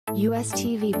U.S.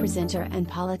 TV presenter and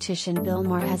politician Bill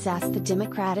Maher has asked the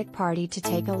Democratic Party to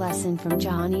take a lesson from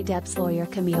Johnny Depp's lawyer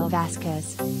Camille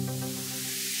Vasquez.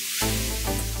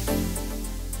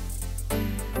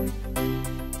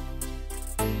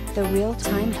 The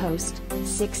real-time host,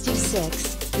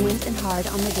 66, went in hard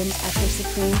on the Dems after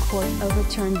Supreme Court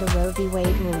overturned the Roe v.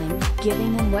 Wade ruling,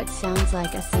 giving them what sounds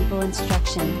like a simple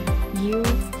instruction: you,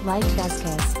 like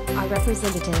Vasquez, are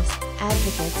representatives,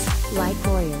 advocates, like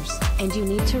lawyers, and you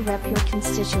need to rep your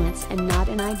constituents and not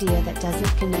an idea that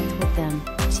doesn't connect with them,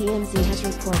 TMZ has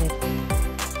reported.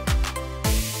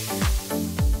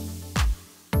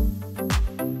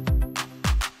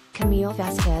 Camille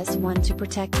Vasquez wanted to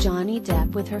protect Johnny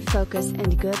Depp with her focus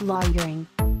and good lawyering.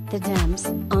 The Dems,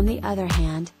 on the other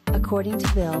hand, according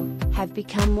to Bill, have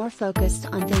become more focused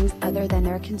on things other than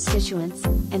their constituents,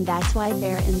 and that's why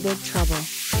they're in big trouble.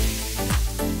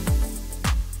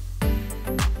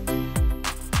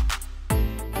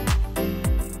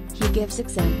 He gives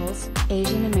examples: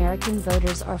 Asian American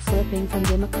voters are flipping from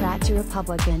Democrat to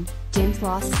Republican. Dems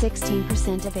lost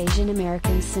 16% of Asian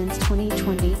Americans since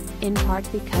 2020, in part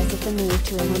because of the move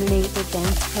to eliminate the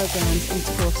dance programs in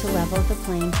school to level the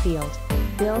playing field.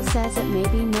 Bill says it may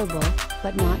be noble,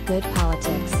 but not good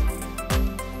politics.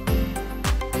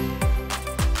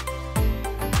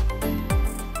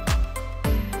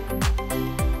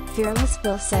 Fearless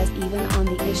Bill says even on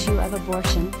the issue of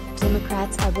abortion,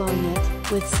 Democrats are blowing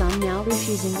it, with some now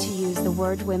refusing to use the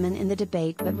word women in the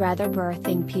debate but rather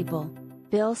birthing people.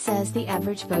 Bill says the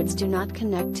average votes do not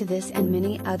connect to this and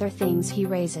many other things he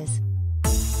raises.